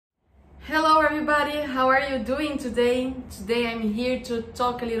everybody, how are you doing today? Today I'm here to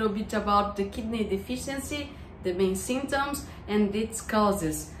talk a little bit about the kidney deficiency, the main symptoms and its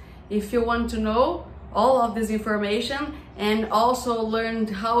causes. If you want to know all of this information and also learn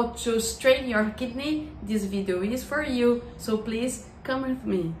how to straighten your kidney, this video is for you, so please come with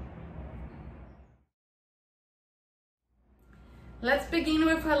me. Let's begin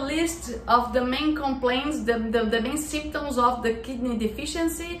with a list of the main complaints, the main symptoms of the kidney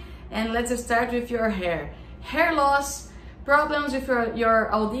deficiency, and let's start with your hair. Hair loss, problems with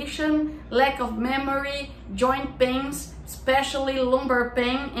your audition, lack of memory, joint pains, especially lumbar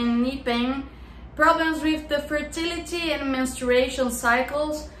pain and knee pain, problems with the fertility and menstruation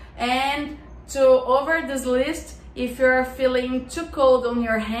cycles, and to over this list, if you're feeling too cold on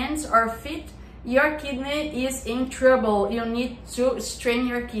your hands or feet, your kidney is in trouble. You need to strain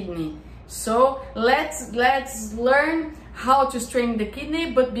your kidney. So let's learn how to strain the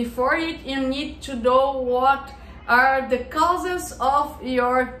kidney, but before it you need to know what are the causes of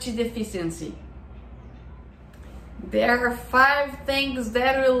your T deficiency. There are 5 things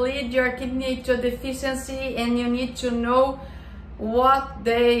that will lead your kidney to deficiency, and you need to know what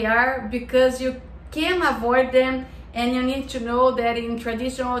they are because you can avoid them. And you need to know that in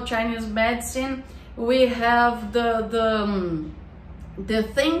traditional Chinese medicine, we have the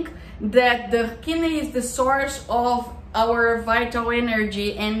thing that the kidney is the source of our vital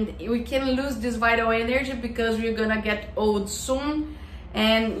energy, and we can lose this vital energy because we're gonna get old soon,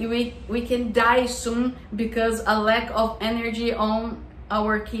 and we can die soon because a lack of energy on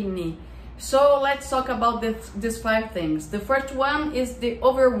our kidney. So let's talk about these 5 things. The first one is the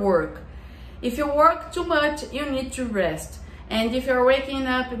overwork. If you work too much, you need to rest. And if you're waking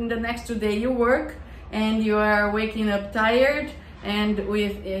up in the next day you work and you are waking up tired and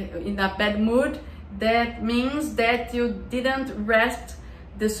in a bad mood, that means that you didn't rest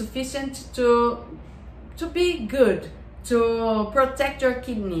the sufficient to be good, to protect your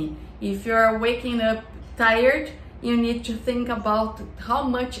kidney. If you're waking up tired, you need to think about how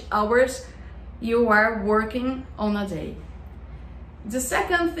much hours you are working on a day. The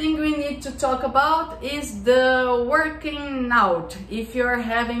second thing we need to talk about is the working out. If you're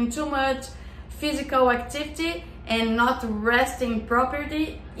having too much physical activity and not resting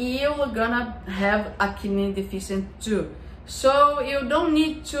properly, you're gonna have a kidney deficiency too. So you don't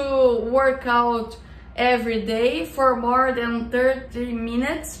need to work out every day for more than 30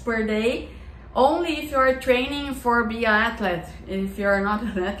 minutes per day, only if you're training for being an athlete. If you're not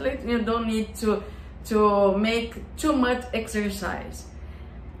an athlete, you don't need to make too much exercise.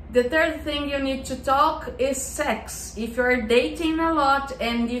 The third thing you need to talk is sex. If you're dating a lot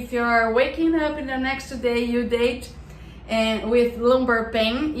and if you're waking up in the next day you date and with lumbar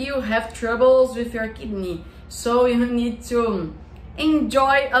pain, you have troubles with your kidney. So you need to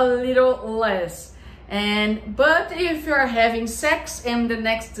enjoy a little less. But if you're having sex and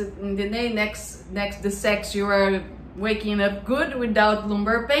the sex you are waking up good without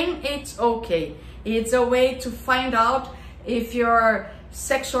lumbar pain, it's okay. It's a way to find out if your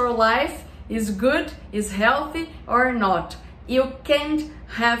sexual life is good, is healthy or not. You can't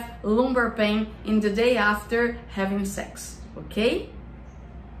have lumbar pain in the day after having sex, okay?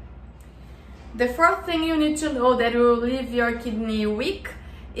 The fourth thing you need to know that will leave your kidney weak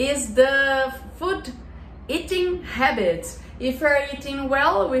is the food eating habits. If you're eating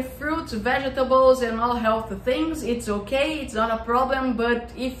well with fruits, vegetables and all healthy things, it's okay, it's not a problem.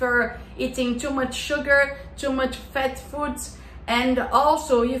 But if you're eating too much sugar, too much fat foods, and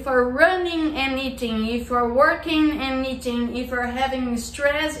also if you're running and eating, if you're working and eating, if you're having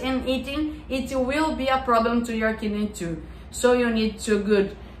stress and eating, it will be a problem to your kidney too. So you need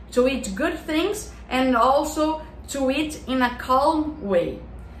to eat good things and also to eat in a calm way.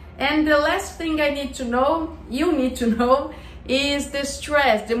 And the last thing you need to know, is the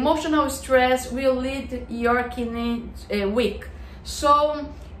stress. The emotional stress will lead your kidney weak. So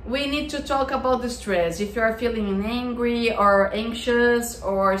we need to talk about the stress. If you are feeling angry or anxious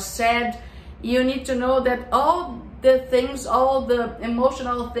or sad, you need to know that all the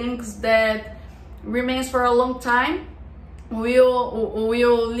emotional things that remains for a long time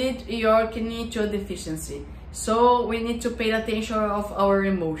will lead your kidney to a deficiency. So we need to pay attention of our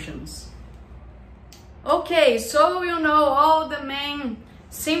emotions. Okay, so you know all the main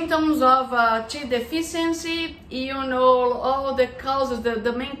symptoms of T deficiency, you know all the causes,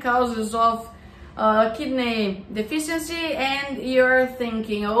 the main causes of kidney deficiency, and you're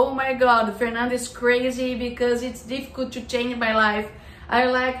thinking, oh my god, Fernanda is crazy because it's difficult to change my life. I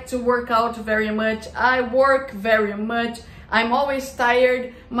like to work out very much, I work very much, I'm always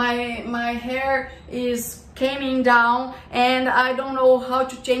tired, my hair is coming down and I don't know how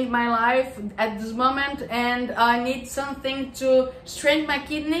to change my life at this moment, and I need something to strengthen my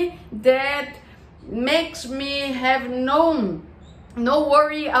kidney that makes me have no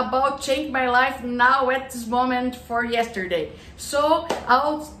worry about change my life now at this moment for yesterday. So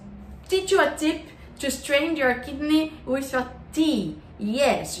I'll teach you a tip to strengthen your kidney with a tea.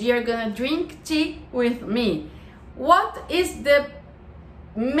 Yes, you're gonna drink tea with me. What is the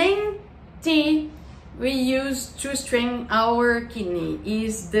main tea we use to strengthen our kidney?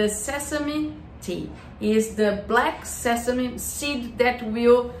 Is the sesame tea. Is the black sesame seed that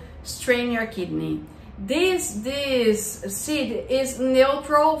will strengthen your kidney. This seed is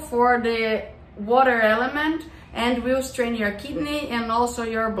neutral for the water element and will strengthen your kidney and also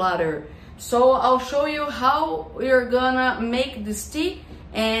your bladder. So I'll show you how you're gonna make this tea,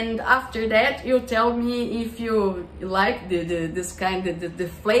 and after that you tell me if you like the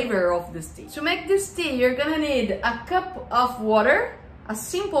flavor of this tea. To make this tea, you're gonna need a cup of water, a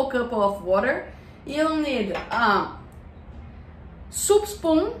simple cup of water. You'll need a soup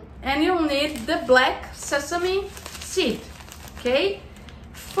spoon, and you'll need the black sesame seed. Okay,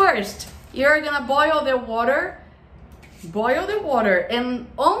 first you're gonna boil the water, and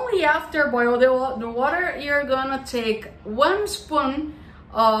only after boil the water you're gonna take 1 spoon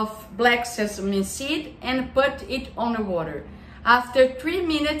of black sesame seed and put it on the water. After 3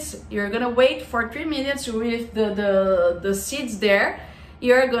 minutes, you're gonna wait for 3 minutes with the seeds there.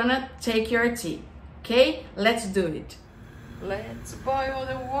 You're gonna take your tea. Okay, let's do it. Let's boil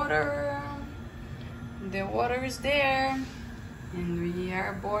the water. The water is there and we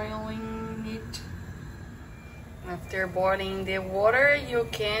are boiling it. After boiling the water, you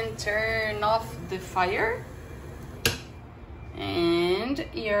can turn off the fire, and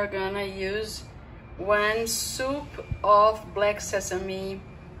you're gonna use 1 scoop of black sesame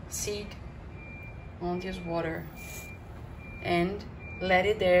seed on this water and let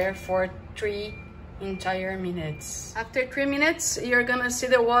it there for 3 entire minutes. After 3 minutes, you're gonna see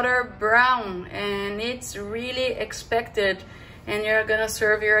the water brown, and it's really expected, and you're gonna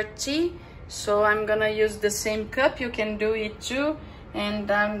serve your tea. So I'm gonna use the same cup, you can do it too, and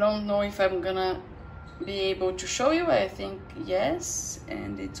I don't know if I'm gonna be able to show you. I think yes,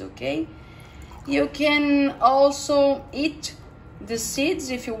 and it's okay. You can also eat the seeds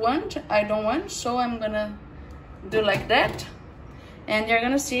if you want. I don't want, so I'm gonna do like that, and you're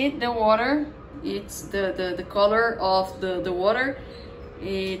gonna see the water. It's the color of the water.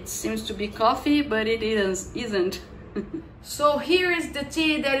 It seems to be coffee, but it isn't. So here is the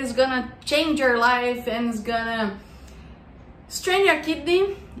tea that is gonna change your life and is gonna strengthen your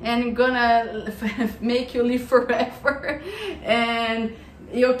kidney and gonna make you live forever. And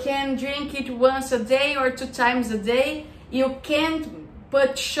you can drink it once a day or 2 times a day. You can't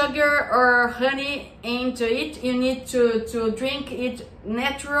put sugar or honey into it. You need to drink it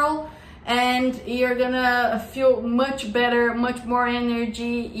natural, and you're gonna feel much better, much more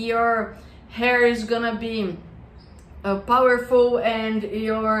energy. Your hair is gonna be powerful, and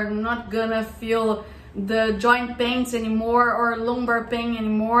you're not gonna feel the joint pains anymore or lumbar pain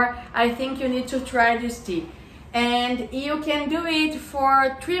anymore. I think you need to try this tea, and you can do it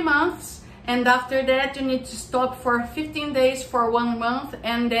for 3 months, and after that you need to stop for 15 days for 1 month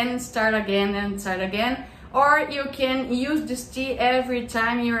and then start again. Or you can use this tea every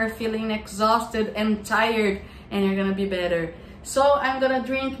time you are feeling exhausted and tired, and you're gonna be better. So I'm gonna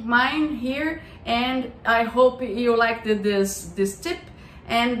drink mine here, and I hope you liked this tip.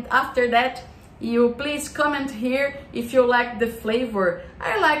 And after that, you please comment here if you like the flavor.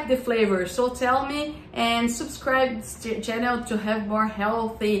 I like the flavor, so tell me, and subscribe to this channel to have more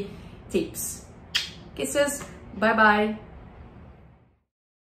healthy tips. Kisses, bye bye.